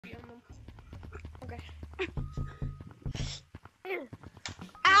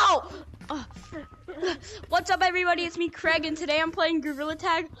What's up, everybody? It's me, Craig, and today I'm playing Gorilla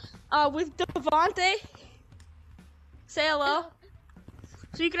Tag with Devontae. Say hello.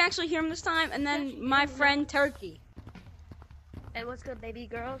 So you can actually hear him this time, and then my friend Turkey. Hey, what's good, baby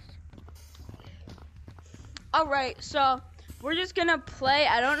girls? Alright, so we're just gonna play.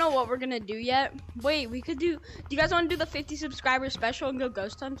 I don't know what we're gonna do yet. Wait, we could do you guys want to do the 50 subscriber special and go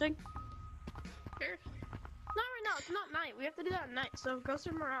ghost hunting? Sure. Not right now, it's not night. We have to do that at night, so go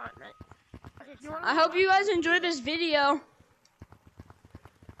somewhere out at night. I hope you guys enjoy this video.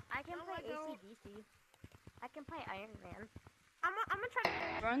 I can play AC/DC. I can play Iron Man. I'm gonna try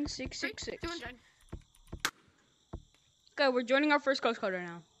to Run 666. do it. Okay, we're joining our first ghost coder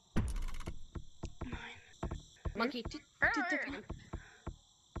now. Monkey.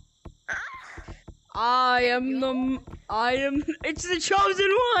 It's the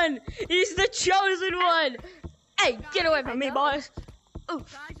chosen one! He's the chosen one! Hey, get away from me, boys! Ooh.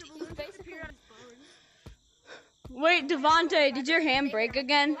 Wait, Devontae, did your hand break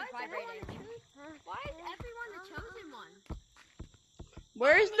again? Why is everyone the chosen one?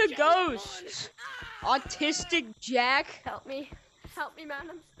 Where's the ghost? Autistic Jack? Help me, man,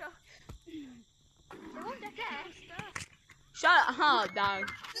 I'm stuck. Shut up, dog.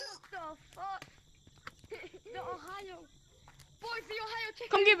 The fuck? The Ohio. Boys, the Ohio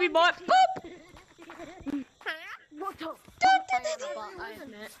chicken. Come get me, boy. Boop! What the?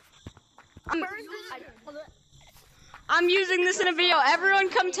 I'm using this in a video. Everyone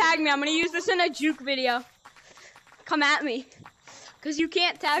come tag me. I'm gonna use this in a juke video. Come at me. Cause you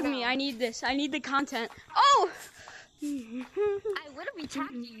can't tag me. I need this. I need the content. Oh! I would have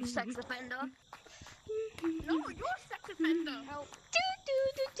tagged you, you sex offender. No, you're a sex offender. Help.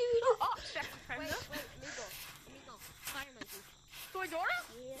 Oh, sex offender. Wait, Legal. Fire monkey.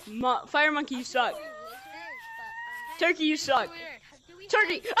 Dora? Fire monkey, you suck. Hey, Turkey, you suck.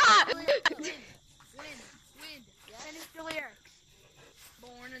 Turkey! Ah! Win. Finish the lyrics.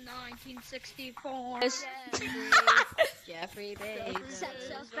 Born in 1964. Yes. Jeffrey Bezos. Sex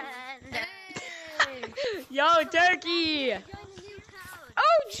offender. Yo, Turkey! Join the new code.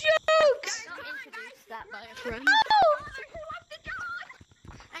 Oh, jokes! Not introduce that by a friend.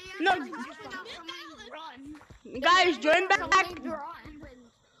 No, guys, join back.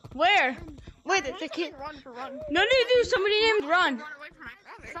 Where? Wait, the kid. Run. No, somebody named Run.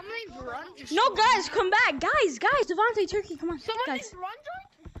 Somebody's run. No, guys, come back. Guys, Devontae, Turkey, come on. Someone Guys. named Run joined?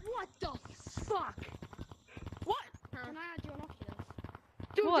 What the fuck? What? Can I add you on Oculus?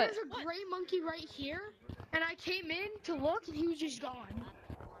 Dude, What? there's a gray monkey right here, and I came in to look, and he was just gone.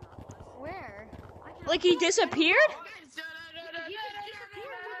 Where? Like he disappeared?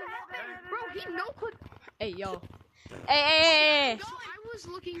 Bro, he no-clipped. Hey, yo. Hey. So I was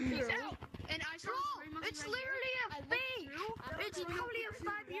looking through, and I saw it's literally a fake. It's probably a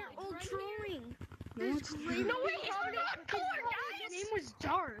 5-year-old trolling. No, it's No, wait, he's not color, guys. His name was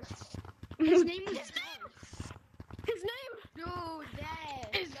Darth. His name was Darth. His name? Dude, Death.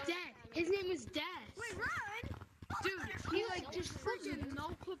 Is Death. His name is Death. Wait, Run? Dude, he like just freaking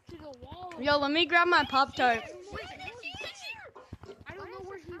no-clipped to the wall. Yo, let me grab my Pop-Tart. I don't know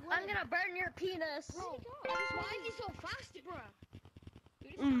where he went. I'm gonna burn your penis. Bro, why is he so fast, bro?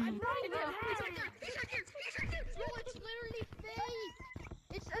 Mm. He's right there. Bro, it's literally fake.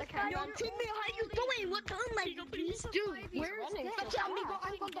 It's a guy. Yo, Timmy, how you doing? What's on my dude? Where's that? Tell me,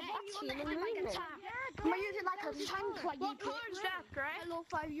 I'm on the vaccine and reading. I'm using like a tank like you. What color is that, Greg? Hello,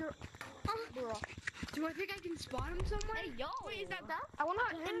 5-year. Bro. Do I think I can spot him somewhere? Hey, yo. Wait, is that? I want to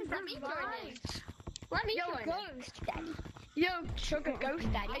Let me join it. Let me join ghost daddy. Yo, sugar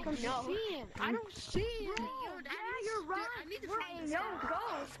ghost daddy. I don't see him. I don't see him. Yo, yeah, you're right. I need to find this guy.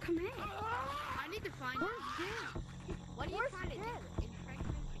 Ghost, come in. I need to find him. What are you trying to do?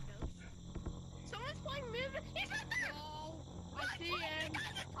 Impregnate the ghost? Someone's playing music. He's right there. No, I see him.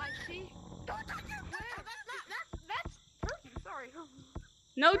 I see. Don't touch him. That's Turkey. Sorry.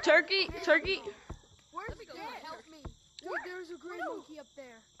 No, Turkey. Where's the dead? Help me. Dude, there's a gray monkey up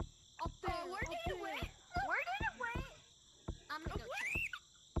there. Up there. Oh, where did it wait? Where did it wait? I'm gonna go check.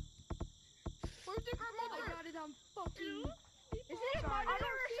 Where's the gray monkey? I got it on fucking. Is it a Sorry. monitor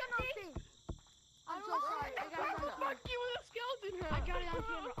or something? I'm so sorry. I got it on monkey with a skeleton head. I got it on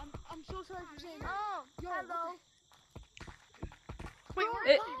camera. I'm so sorry for saying that. Oh, Yo, hello. Wait,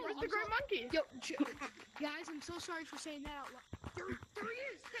 where's the gray monkey? Yo, guys, I'm so sorry for saying that out loud. There he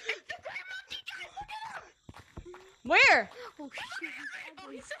is. It's the gray monkey, guys. Look at him. Where? Oh shit.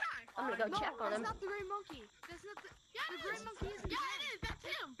 Oh, he's alive. I'm gonna go check on him. That's not the gray monkey. That's not the. Yeah, the gray monkey isn't. Yeah, it is. That's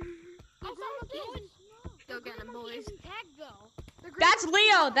him. The gray monkey isn't. Go get him, boys. Tagged though. That's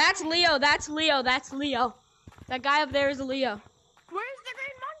Leo. That guy up there is Leo. Where's the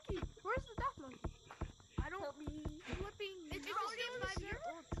gray monkey? Where's the death monkey?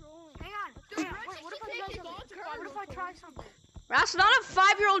 What if I try something? That's not a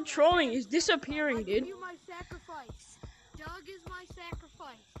 5-year-old trolling. He's disappearing, I dude. give you my sacrifice. Doug is my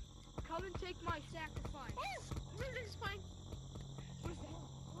sacrifice. Come and take my sacrifice. It's fine. Where's that?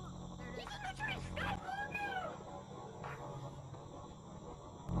 He's in the tree.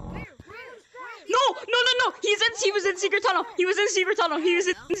 Where? No. He was in secret tunnel. He was in secret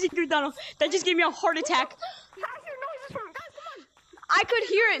tunnel. That just gave me a heart attack. Guys, your noise is from. Guys, come on. I could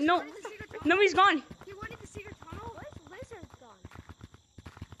hear it. No, he's gone. He went into secret tunnel. Where's Lizard gone?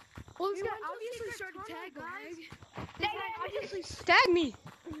 Well, he's obviously started to tag, guys. Tag me.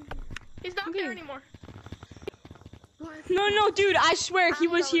 He's not there anymore. No, dude. I swear he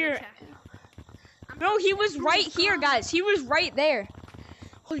was here. No, he was right here, guys. He was right there.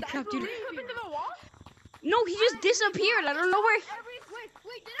 Holy crap, dude. No, he just disappeared. I don't know where. Wait,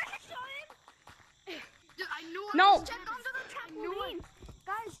 did I just saw him? Dude, I knew I No. was check under the trampoline.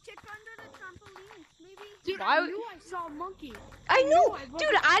 Guys, check under the trampoline. Maybe. Dude, Why I would- knew I saw a monkey. I know,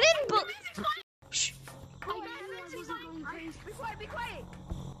 dude. I didn't. Shh. Be quiet.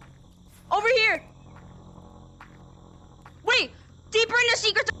 Over here. Wait. Deeper into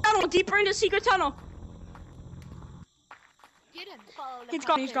secret tunnel. Get him. He's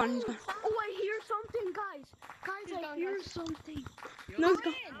gone. Oh, I hear something, guys. I hear something. No, he's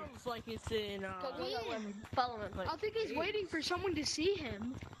gone. Sounds like it's in, Follow him. I think he's waiting for someone to see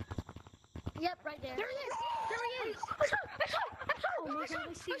him. Yep, right there. There he is. Oh my god,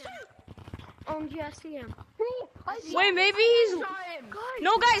 I see him. Yeah, I see him. Wait, maybe he's. Guys,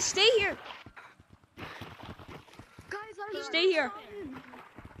 No, guys, stay here. guys, Stay here.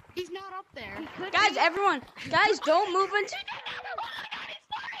 He's not up there. Guys, everyone. Guys, don't move into.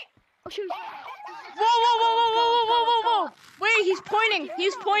 Oh, shoot. Whoa. Wait, he's pointing.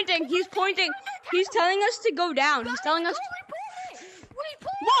 He's pointing. He's telling us to go down. He's telling us.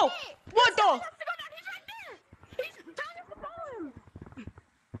 Whoa! What the?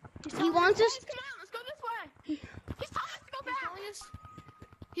 He wants us. Come on, let's go this way. He's telling us to go back.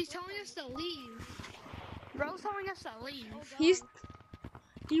 He's telling us to leave. Bro's telling us to leave.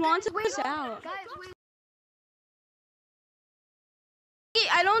 He wants us out. Guys, wait.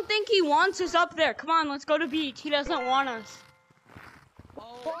 I don't think he wants us up there. Come on, let's go to beach. He doesn't want us.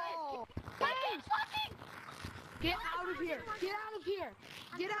 Oh. Get out of here.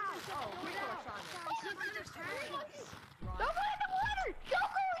 Get out. Don't go in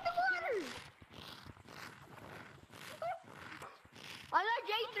the water. I'm not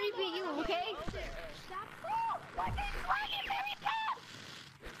J3PU, okay?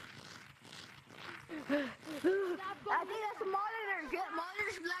 I think that's a monitor. Get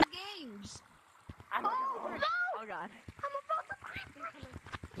monitors, Black Games. Oh god.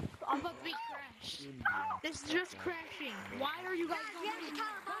 I'm about to be crashed. This is just crashing. Why are you guys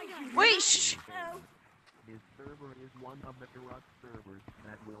going? Wait, shh. His server is one of the corrupt servers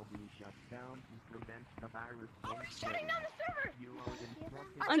that will be shut down to prevent the virus from Shutting down the server. You are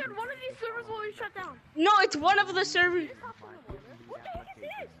instructed I said one of these servers will be shut down. No, it's one of the servers. What the heck is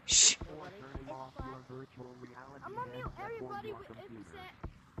this? Shh. or turning off your virtual reality I'm on mute, headset everybody. on your computer.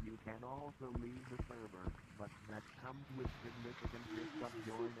 You can also leave the server, but that comes with significant risk of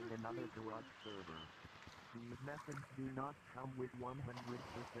joining another corrupt server. These methods do not come with 100%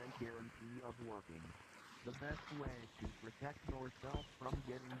 guarantee of working. The best way to protect yourself from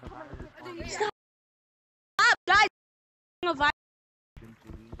getting the virus on the Stop, guys. A vi- if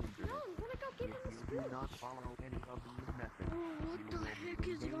you do not follow any of these methods, What the heck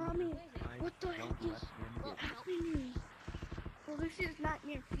is Rami? What the heck is happening? Well, this is not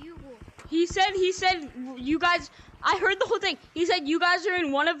your fuel. He said, you guys, I heard the whole thing. He said, you guys are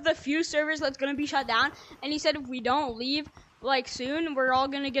in one of the few servers that's going to be shut down. And he said, if we don't leave, like, soon, we're all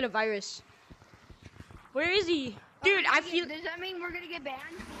going to get a virus. Where is he? Dude, I feel, Does that mean we're gonna get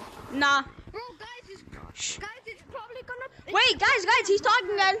banned? nah. Bro, guys, Shh. it's probably gonna. Wait, guys, he's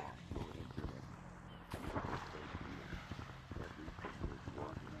talking again.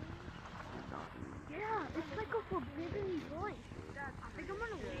 Yeah, it's like a forbidden voice. I think I'm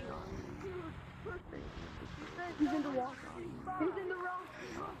gonna leave. He's in the wall. He's in the wrong.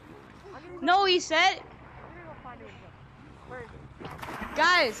 No, he said,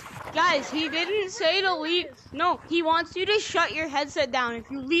 guys, he didn't say to leave. No, he wants you to shut your headset down. If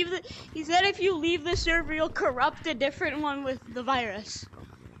you leave he said if you leave the server, you'll corrupt a different one with the virus.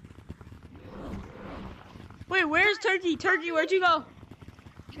 Wait, where's Turkey? Turkey, where'd you go?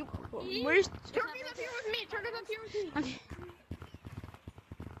 Where's Turkey's up here with me. okay.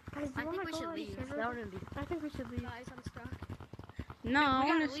 Guys, I think we should leave. I think we should leave. Guys, I'm stuck. No, I We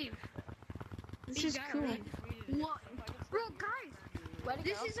wanna gotta leave. this is cool. What? Bro, guys,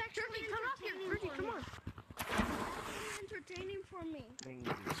 this is actually. Turkey, come up here. Turkey, come on. entertaining for me.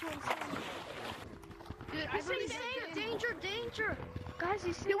 Danger. Dude, I really saying danger, danger. Guys,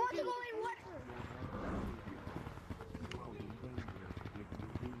 he's saying you want to go in what?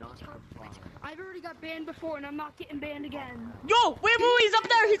 I've already got banned before, and I'm not getting banned again. Yo, wait, he's up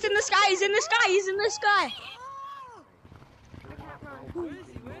there. He's in the sky. He's in the sky. He's in the sky. Where is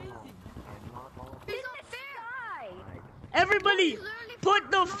he? Where is he? He's not fair. Everybody,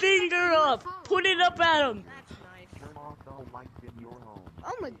 put the finger up. Put it up at him. That's nice. Turn off the lights in your home.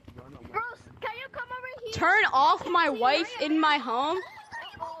 Oh my. Bros, can you come over here? Turn off my wife in my home.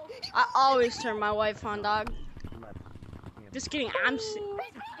 I always turn my wife on, dog. Just kidding. I'm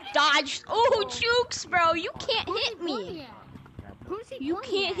dodged. Oh, jukes, bro. You can't hit me. Who's he You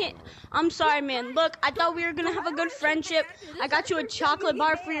can't hit. I'm sorry, man. Look, I thought we were gonna have a good friendship. I got you a chocolate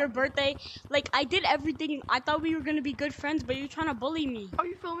bar for your birthday. Like, I did everything. I thought we were gonna be good friends, but you're trying to bully me. Are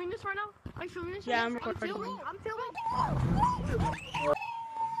you filming this right now? Are you filming this? Yeah, I'm right now? recording. I'm filming.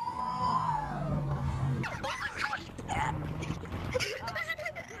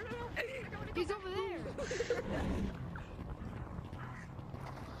 He's over there.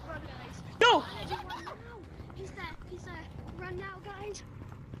 No! He's that. Run now, guys.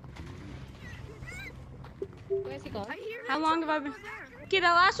 Where's he going? I hear How him long have I been? over there. Okay,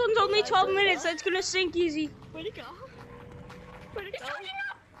 that last one's only 12 minutes. That's gonna sink easy. Where'd he go? Where'd he go?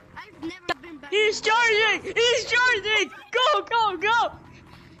 I've never been back. He's charging! He's charging! Go, go, go!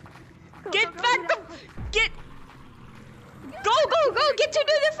 Get back the... Get... Go, go, go! Get to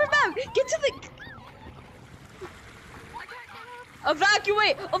the from them! Get to the...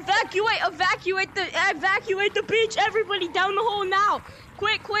 Evacuate! Evacuate! Evacuate the beach! Everybody down the hole now!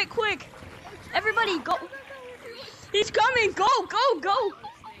 Quick, quick, quick! Everybody go! He's coming! Go, go, go!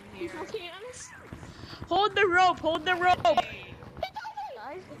 He's looking at us. Hold the rope! Hold the rope!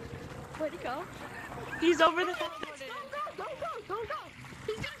 Guys, where'd he go? He's over there. Don't go.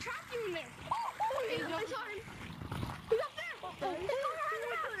 He's gonna trap you in there. I saw him. He's up there.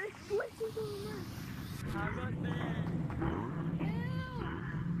 What's he doing there? How about that?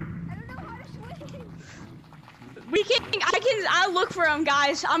 I don't know how to swim. I'll look for him,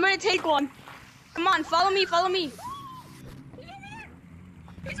 guys. I'm gonna take one. Come on, follow me, follow me. He's in there.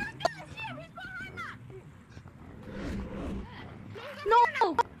 He's right there. I see him. He's behind that. No.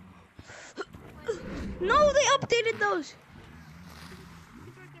 No, they updated those.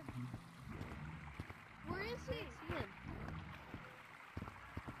 Where is he?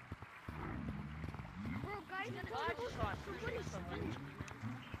 Bro, guys, yeah, no crap.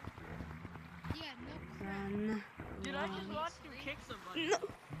 Dude, I just watched him kick somebody. No.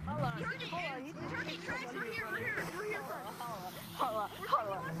 Hold on. He's turning. We're here. Hold on.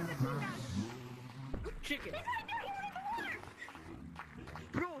 Chicken.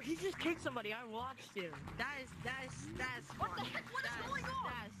 Bro, he just kicked somebody. I watched him. That's funny. What the heck? What is going on?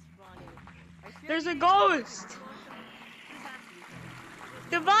 That's funny. There's a ghost.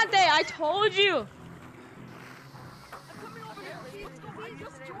 Devontae, I told you. I'm coming over here. Let's go. He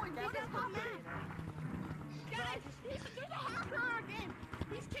just joined. What is my man? Guys, there's a hacker on our game.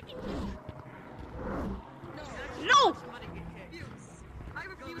 He's kicking you. No. Somebody get kicked. I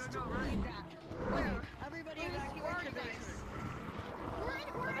refuse to read that. Where? Everybody evacuate the basement.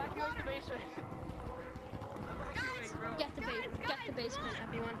 Evacuate the basement. Get the basement,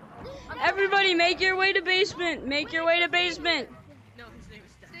 everyone. Everybody, make your way to basement. Make your way to basement. No, his name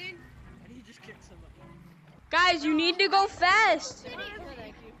is Stan. And he just kicked somebody. Guys, you need to go fast. Thank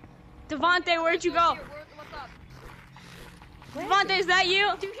you. Devontae, where'd you go? What's up? Devontae, is that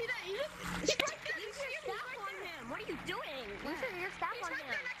you? Do you hear that? He's right there. What are you doing? You said your staff He's on right him.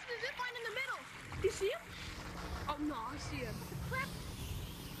 there next to the zip line in the middle. Do you see him? Oh no, I see him. Crap.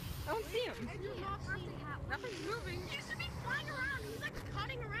 I don't see him. I do not see him. Nothing's moving. He used to be flying around. He's like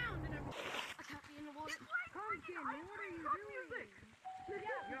cutting around and everything. I can't be in the water. Pumpkin, what are you doing?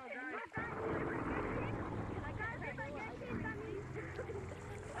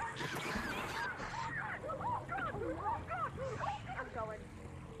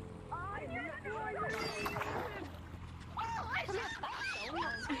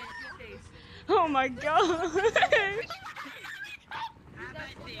 Oh my god.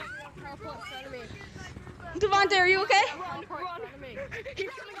 Devontae, are you okay? Run. He's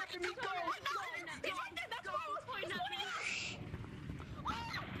coming after me. Go. He's right there. That's why I was pointing at me.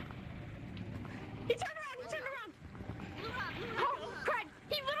 He turned around. Oh, Craig,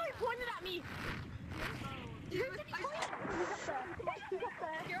 he literally pointed at me.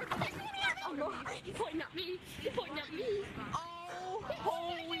 Oh no, he's pointing at me. Oh,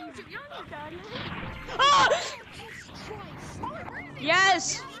 holy. Ah!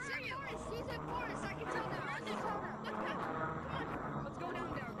 Yes. He's in forest. I can tell them.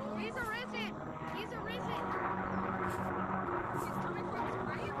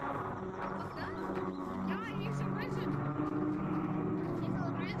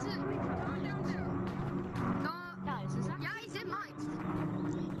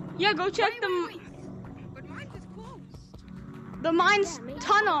 Yeah, go check Wait, the wait. But mine's just closed. the mine's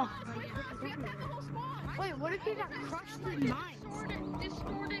tunnel. Wait, what if he got crushed in mine?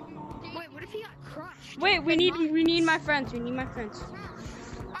 Distorted. Wait, what if he got crushed? Wait, we need my friends. We need my friends.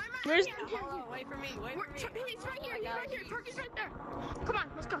 Where's Oh, wait for me. Wait for me. He's right here. He's right here. Turkey's right there. Come on,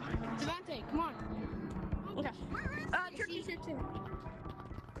 let's go. Devontae, come on. Okay. Turkey's here too.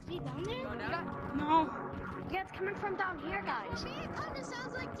 Is he down there? Oh, no. no? Yeah, it's coming from down here, guys. It kind of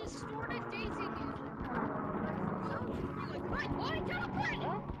sounds like distorted Daisy music. Oh,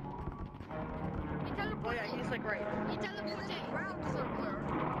 he teleported! Oh, yeah, he's like right. He teleported. Ground somewhere.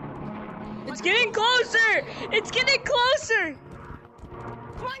 It's getting closer. It's getting closer.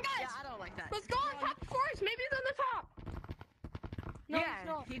 Come on, guys! Yeah, I don't like that. Let's go on top of the forest. Maybe he's on the top. No, yeah, he's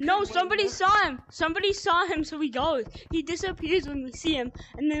not. he No, could've somebody waited. saw him. Somebody saw him, so he goes. He disappears when we see him,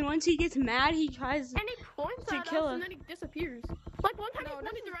 and then once he gets mad, he tries. And he points To at kill us us. and then he disappears. Like one time No, he this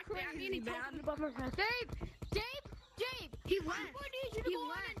pointed is directly at me and he crazy, told me man. above my head. Dave! He left. I need you to He go on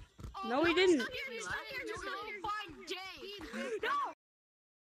left. and... No, he didn't. He's still here. He's still here. Just go find Dave. No!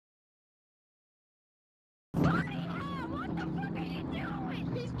 Buddy! What the fuck are you doing?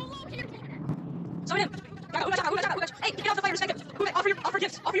 He's below here. Summon him. Hey, get off the fire, respect him. Offer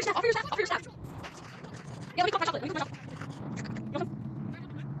gifts. Offer your staff. Yeah, let me cook my chocolate. You want some?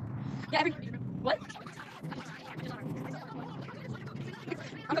 Yeah, what?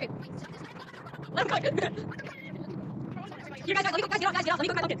 I'm cooking. Let him cook. Here, guys, let me cook. Guys, get off. Let me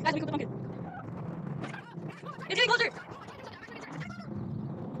cook my pumpkin. Let me cook the pumpkin. It's getting closer.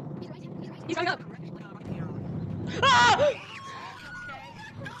 He's coming up. Ah!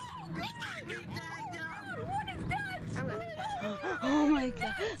 Oh my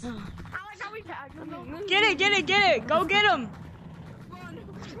god. I like how we tagged him. Get it. Go get him. Run!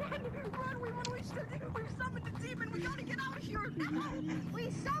 We've summoned the demon. We gotta get out of here.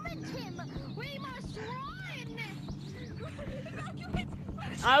 We summoned him! We must run!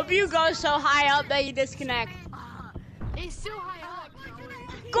 I hope you go so high up that you disconnect. He's too high up.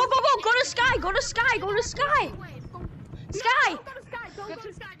 Go to sky. Go to sky. Go to sky. Sky. Don't go to sky. Don't go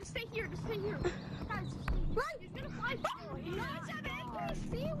to sky. Just stay here. Guys, run. He's gonna fly. Guys, I'm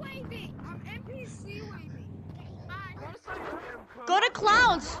NPC waving! I'm NPC waving. Go to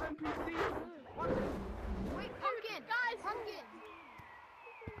clouds. Wait, pumpkin! Guys, pumpkin!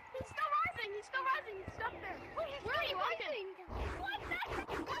 He's still rising. He's up there. Where are you rising? What the heck?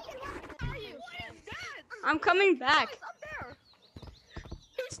 Where are you? What is that? I'm coming back. He's up there.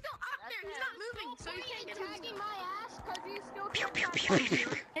 He's still up there. He's not moving, so you can't get him. Tagging my ass because he's still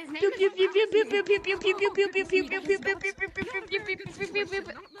His name Pew, is pew, pew, pew, pew, pew, pew, pew, pew, pew, pew, pew, pew, pew, pew, pew, pew, pew, pew, pew.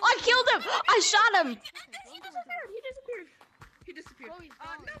 I killed him. I shot him. He disappeared. No,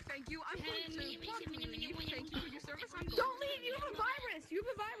 thank you. I'm going to leave. Thank you for your service. I'm going Don't leave. You have a virus.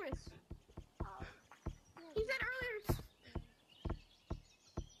 He said earlier.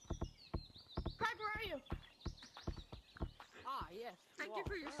 Craig, where are you? Ah, yes. Thank you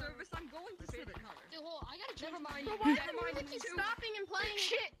for your service. I'm going to say the color. Dude, hold on, I gotta Never mind. Why does Never the mind. music keep stopping and playing?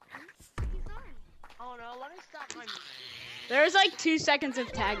 Shit. Oh no, let me stop my music. There's like 2 seconds of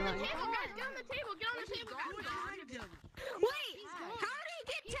tagline. Guys, get on the table. Get on the table. Wait! How did he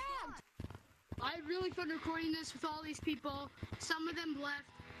get tagged? I had really fun recording this with all these people. Some of them left.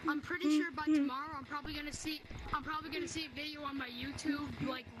 I'm pretty sure by tomorrow I'm probably gonna see a video on my YouTube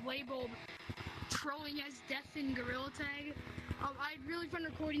like labeled "Trolling as Death in Gorilla Tag." I had really fun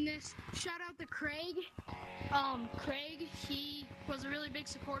recording this. Shout out to Craig. Craig, he was a really big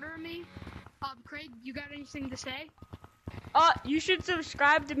supporter of me. Craig, you got anything to say? You should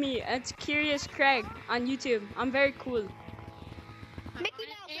subscribe to me. It's Curious Craig on YouTube. I'm very cool. Mickey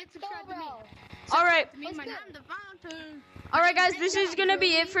Mouse, And let's subscribe go, to me. bro. All right. To me, my name's Devontae. All right, guys. This is gonna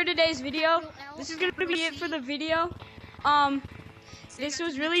be it for today's video. This is gonna be it for the video. This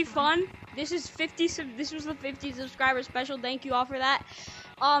was really fun. This is 50. This was the 50 subscriber special. Thank you all for that.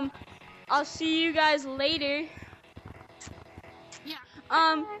 I'll see you guys later. Yeah.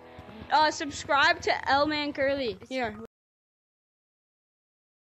 Subscribe to L Man Curly here.